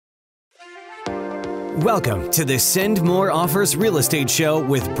Welcome to the Send More Offers Real Estate Show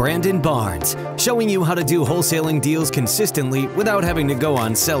with Brandon Barnes, showing you how to do wholesaling deals consistently without having to go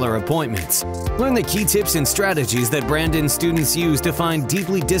on seller appointments. Learn the key tips and strategies that Brandon's students use to find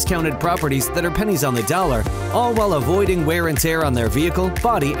deeply discounted properties that are pennies on the dollar, all while avoiding wear and tear on their vehicle,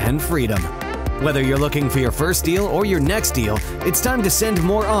 body, and freedom. Whether you're looking for your first deal or your next deal, it's time to send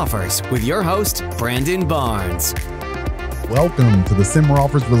more offers with your host, Brandon Barnes. Welcome to the Send More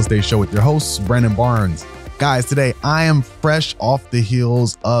Offers Real Estate Show with your host, Brandon Barnes. Guys, today I am fresh off the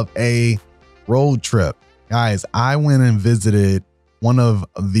heels of a road trip. Guys, I went and visited one of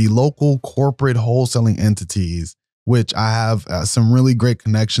the local corporate wholesaling entities, which I have some really great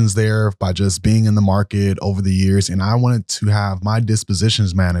connections there by just being in the market over the years. And I wanted to have my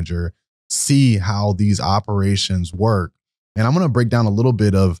dispositions manager see how these operations work. And I'm going to break down a little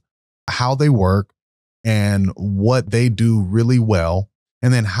bit of how they work and what they do really well,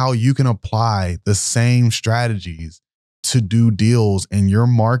 and then how you can apply the same strategies to do deals in your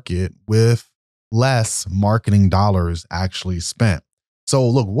market with less marketing dollars actually spent. So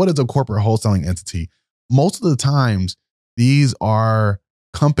look, what is a corporate wholesaling entity? Most of the times, these are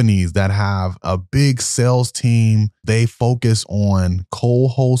companies that have a big sales team. They focus on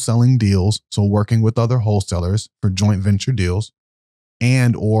co-wholesaling deals, so working with other wholesalers for joint venture deals,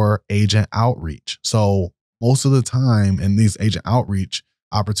 and or agent outreach. So most of the time, and these agent outreach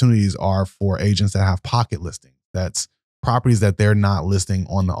opportunities are for agents that have pocket listings. That's properties that they're not listing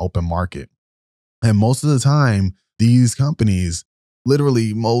on the open market. And most of the time, these companies,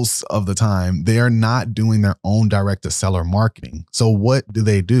 literally most of the time, they are not doing their own direct to seller marketing. So what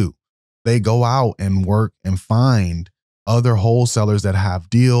do? They go out and work and find other wholesalers that have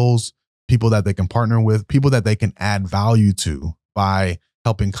deals, people that they can partner with, people that they can add value to by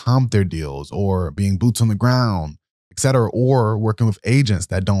helping comp their deals or being boots on the ground, et cetera, or working with agents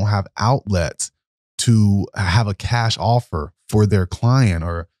that don't have outlets to have a cash offer for their client,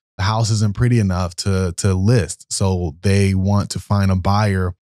 or the house isn't pretty enough to list. So they want to find a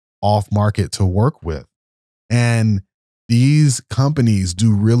buyer off market to work with. And these companies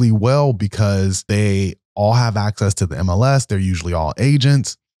do really well because they all have access to the MLS. They're usually all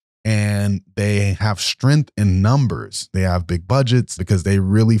agents. And they have strength in numbers. They have big budgets because they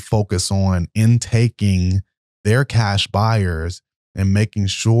really focus on intaking their cash buyers and making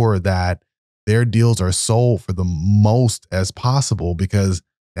sure that their deals are sold for the most as possible because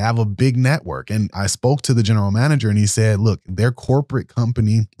they have a big network. And I spoke to the general manager and he said, look, their corporate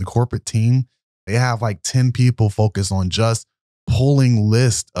company, the corporate team, they have like 10 people focused on just pulling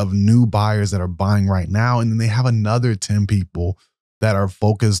lists of new buyers that are buying right now. And then they have another 10 people that are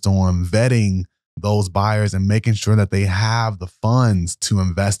focused on vetting those buyers and making sure that they have the funds to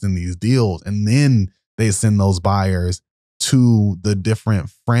invest in these deals. And then they send those buyers to the different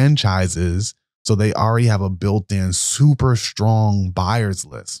franchises. So they already have a built-in super strong buyers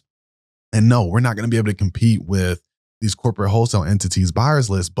list. And no, we're not going to be able to compete with these corporate wholesale entities buyers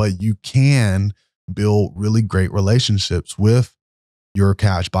list, but you can build really great relationships with your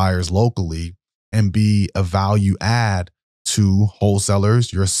cash buyers locally and be a value add to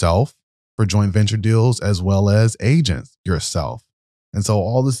wholesalers yourself for joint venture deals, as well as agents yourself. And so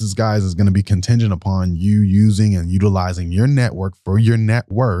all this is, guys, is going to be contingent upon you using and utilizing your network for your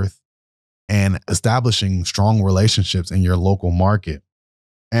net worth and establishing strong relationships in your local market.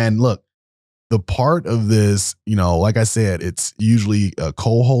 And look, the part of this, like I said, it's usually a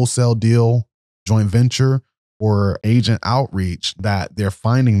co-wholesale deal, joint venture, or agent outreach that they're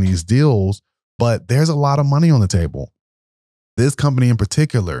finding these deals, but there's a lot of money on the table. This company in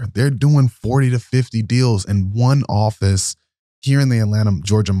particular, they're doing 40 to 50 deals in one office here in the Atlanta,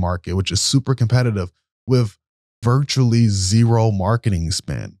 Georgia market, which is super competitive with virtually zero marketing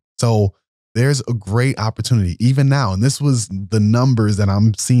spend. So there's a great opportunity even now. And this was the numbers that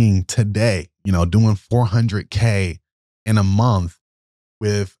I'm seeing today, doing $400K in a month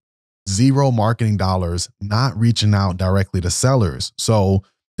with zero marketing dollars, not reaching out directly to sellers. So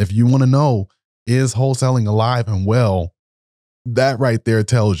if you want to know, is wholesaling alive and well? That right there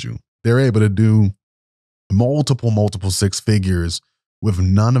tells you they're able to do multiple six figures with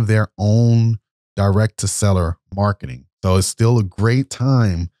none of their own direct to seller marketing. So it's still a great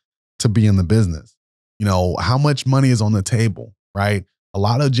time to be in the business. How much money is on the table, right? A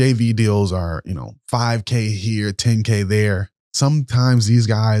lot of JV deals are, $5K here, $10K there. Sometimes these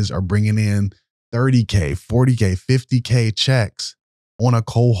guys are bringing in $30K, $40K, $50K checks on a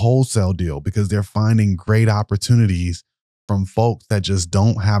co-wholesale deal because they're finding great opportunities from folks that just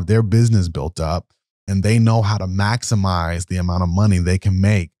don't have their business built up, and they know how to maximize the amount of money they can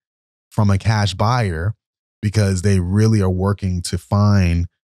make from a cash buyer because they really are working to find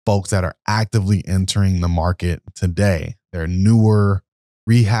folks that are actively entering the market today. They're newer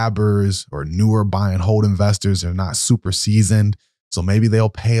rehabbers or newer buy and hold investors. They're not super seasoned. So maybe they'll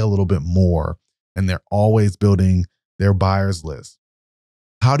pay a little bit more, and they're always building their buyers list.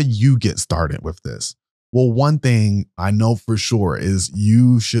 How do you get started with this? Well, one thing I know for sure is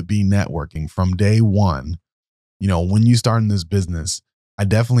you should be networking from day one. When you start in this business, I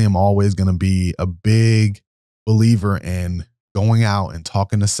definitely am always going to be a big believer in going out and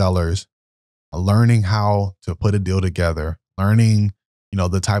talking to sellers, learning how to put a deal together, learning,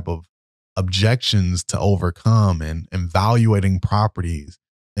 the type of objections to overcome, and evaluating properties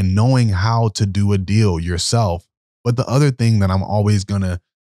and knowing how to do a deal yourself. But the other thing that I'm always going to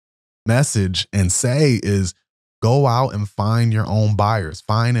message and say is go out and find your own buyers,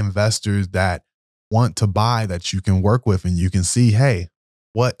 find investors that want to buy that you can work with, and you can see, hey,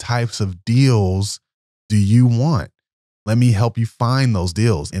 what types of deals do you want? Let me help you find those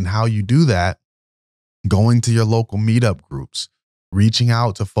deals. And how you do that, going to your local meetup groups, reaching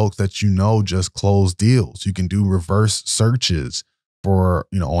out to folks that just closed deals. You can do reverse searches for,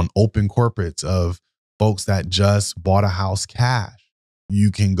 on open corporates of folks that just bought a house cash.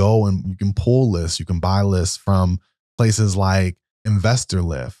 You can go and you can pull lists, you can buy lists from places like Investor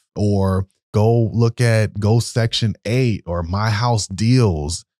Lift, or go look at Go Section 8 or My House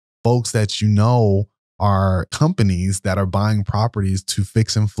Deals, folks that are companies that are buying properties to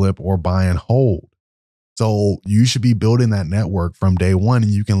fix and flip or buy and hold. So you should be building that network from day one,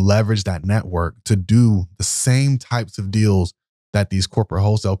 and you can leverage that network to do the same types of deals that these corporate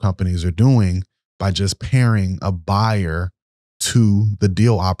wholesale companies are doing by just pairing a buyer to the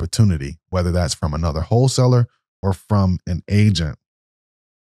deal opportunity, whether that's from another wholesaler or from an agent.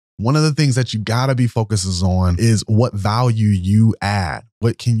 One of the things that you got to be focuses on is what value you add.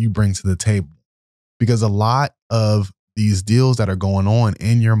 What can you bring to the table? Because a lot of these deals that are going on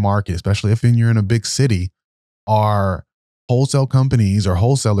in your market, especially if you're in a big city, are wholesale companies or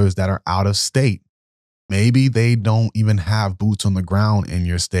wholesalers that are out of state. Maybe they don't even have boots on the ground in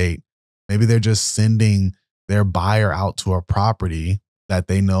your state. Maybe they're just sending their buyer out to a property that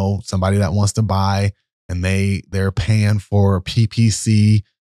they know somebody that wants to buy, and they're paying for PPC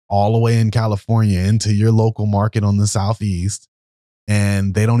all the way in California into your local market on the Southeast,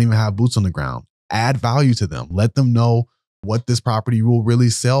 and they don't even have boots on the ground. Add value to them. Let them know what this property will really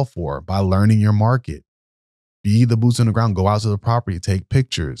sell for by learning your market. Be the boots on the ground. Go out to the property, take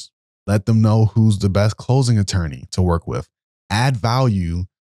pictures. Let them know who's the best closing attorney to work with. Add value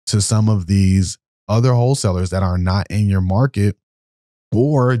to some of these other wholesalers that are not in your market,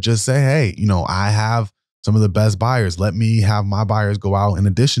 or just say, hey, I have some of the best buyers. Let me have my buyers go out in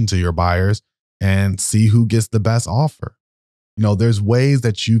addition to your buyers and see who gets the best offer. There's ways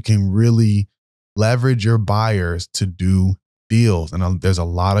that you can really leverage your buyers to do deals. And there's a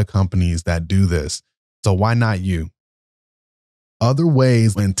lot of companies that do this. So why not you? Other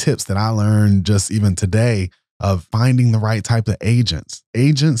ways and tips that I learned just even today of finding the right type of agents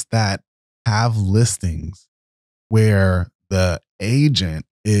that have listings where the agent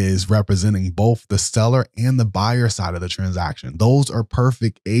is representing both the seller and the buyer side of the transaction. Those are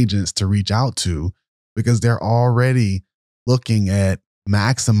perfect agents to reach out to because they're already looking at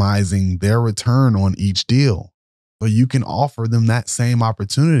maximizing their return on each deal. So you can offer them that same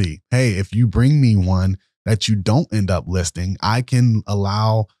opportunity. Hey, if you bring me one that you don't end up listing, I can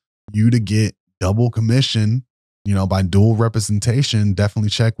allow you to get double commission, by dual representation. Definitely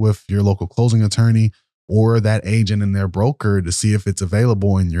check with your local closing attorney or that agent and their broker to see if it's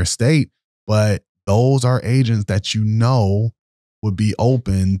available in your state. But those are agents that would be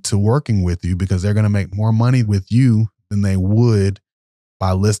open to working with you because they're going to make more money with you than they would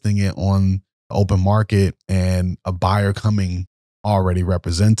by listing it on the open market and a buyer coming already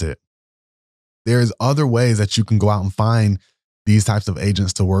represented. There's other ways that you can go out and find these types of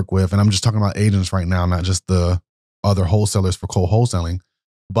agents to work with. And I'm just talking about agents right now, not just the other wholesalers for co-wholesaling,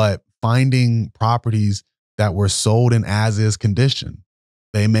 but finding properties that were sold in as-is condition.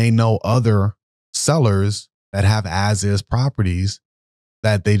 They may know other sellers that have as-is properties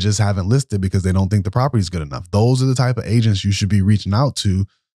that they just haven't listed because they don't think the property is good enough. Those are the type of agents you should be reaching out to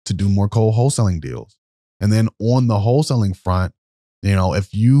do more co-wholesaling deals. And then on the wholesaling front,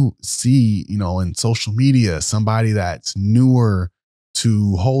 if you see, in social media, somebody that's newer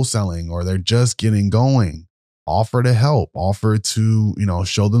to wholesaling or they're just getting going, offer to help, offer to,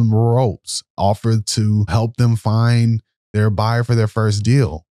 show them the ropes, offer to help them find their buyer for their first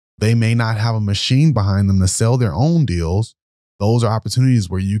deal. They may not have a machine behind them to sell their own deals. Those are opportunities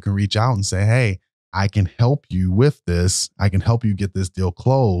where you can reach out and say, hey, I can help you with this. I can help you get this deal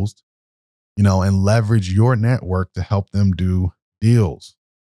closed, and leverage your network to help them do deals.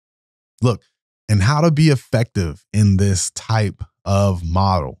 Look, and how to be effective in this type of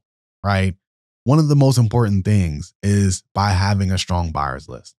model, right? One of the most important things is by having a strong buyers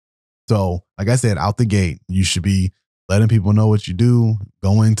list. So, like I said, out the gate, you should be letting people know what you do,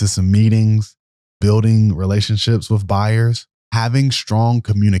 going to some meetings, building relationships with buyers, having strong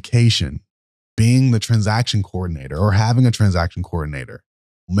communication, being the transaction coordinator or having a transaction coordinator,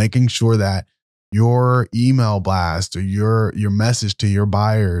 making sure that your email blast or your message to your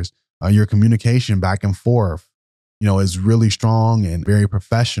buyers, your communication back and forth, is really strong and very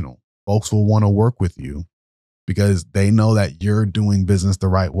professional. Folks will want to work with you because they know that you're doing business the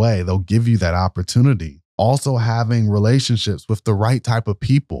right way. They'll give you that opportunity. Also having relationships with the right type of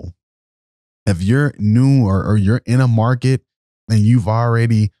people. If you're new or you're in a market and you've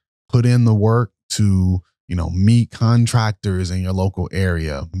already put in the work to, meet contractors in your local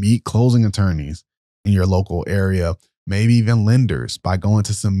area, meet closing attorneys in your local area, maybe even lenders by going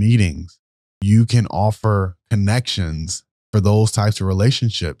to some meetings, you can offer connections for those types of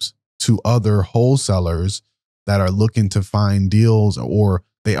relationships to other wholesalers that are looking to find deals, or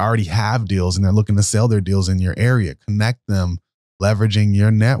they already have deals and they're looking to sell their deals in your area. Connect them, leveraging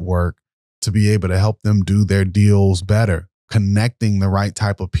your network to be able to help them do their deals better, connecting the right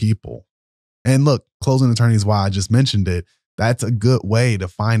type of people. And look, closing attorneys, why I just mentioned it, that's a good way to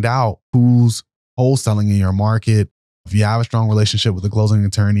find out who's wholesaling in your market. If you have a strong relationship with a closing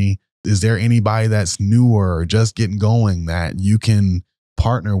attorney, is there anybody that's newer or just getting going that you can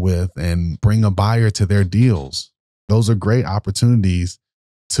partner with and bring a buyer to their deals? Those are great opportunities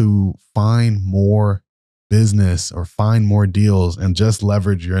to find more business or find more deals and just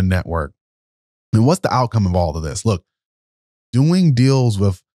leverage your network. And what's the outcome of all of this? Look, doing deals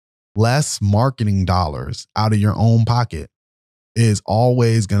with less marketing dollars out of your own pocket is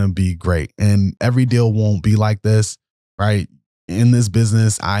always going to be great. And every deal won't be like this, right? In this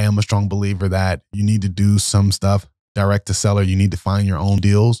business, I am a strong believer that you need to do some stuff direct to seller. You need to find your own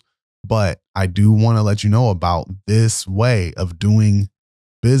deals. But I do want to let you know about this way of doing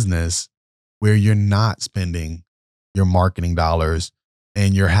business where you're not spending your marketing dollars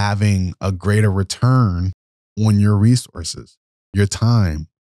and you're having a greater return on your resources, your time,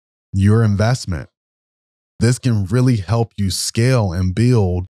 your investment. This can really help you scale and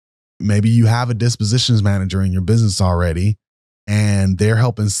build. Maybe you have a dispositions manager in your business already and they're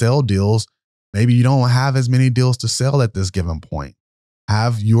helping sell deals. Maybe you don't have as many deals to sell at this given point.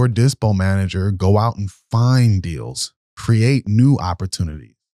 Have your dispo manager go out and find deals, create new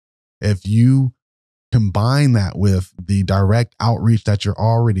opportunities. If you combine that with the direct outreach that you're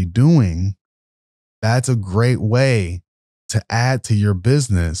already doing, that's a great way to add to your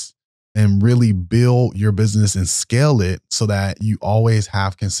business and really build your business and scale it so that you always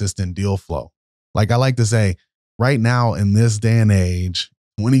have consistent deal flow. Like I like to say, right now in this day and age,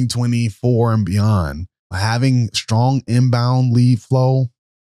 2024 and beyond, having strong inbound lead flow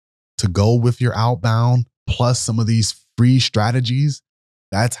to go with your outbound, plus some of these free strategies,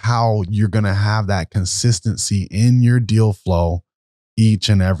 that's how you're going to have that consistency in your deal flow each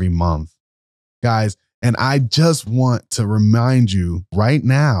and every month. Guys, and I just want to remind you right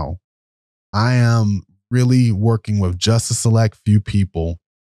now, I am really working with just a select few people.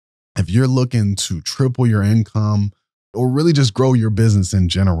 If you're looking to triple your income or really just grow your business in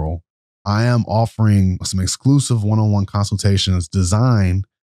general, I am offering some exclusive one-on-one consultations designed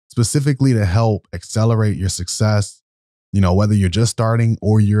specifically to help accelerate your success. Whether you're just starting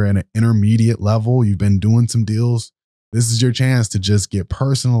or you're at an intermediate level, you've been doing some deals, this is your chance to just get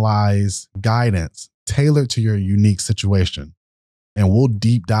personalized guidance tailored to your unique situation. And we'll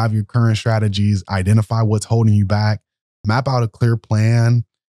deep dive your current strategies, identify what's holding you back, map out a clear plan,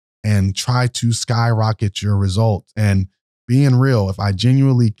 and try to skyrocket your results. And being real, if I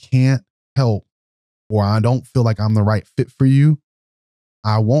genuinely can't help or I don't feel like I'm the right fit for you,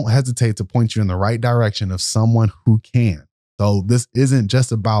 I won't hesitate to point you in the right direction of someone who can. So this isn't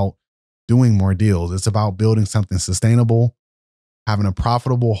just about doing more deals. It's about building something sustainable, having a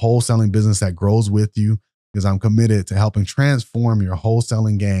profitable wholesaling business that grows with you, because I'm committed to helping transform your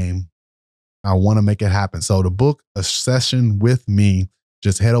wholesaling game. I want to make it happen. So to book a session with me,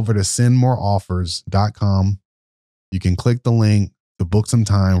 just head over to sendmoreoffers.com. You can click the link to book some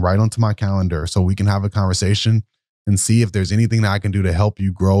time right onto my calendar so we can have a conversation and see if there's anything that I can do to help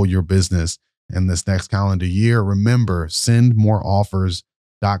you grow your business in this next calendar year. Remember,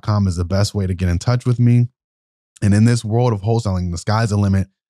 sendmoreoffers.com is the best way to get in touch with me. And in this world of wholesaling, the sky's the limit.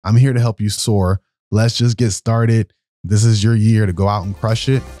 I'm here to help you soar. Let's just get started. This is your year to go out and crush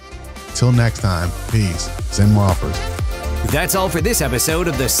it. Till next time, peace. Send more offers. That's all for this episode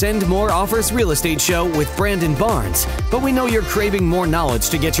of the Send More Offers Real Estate Show with Brandon Barnes, but we know you're craving more knowledge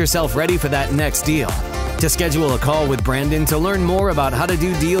to get yourself ready for that next deal. To schedule a call with Brandon to learn more about how to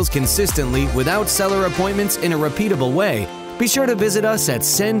do deals consistently without seller appointments in a repeatable way, be sure to visit us at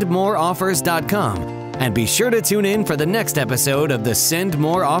sendmoreoffers.com and be sure to tune in for the next episode of the Send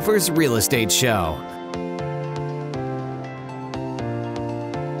More Offers Real Estate Show.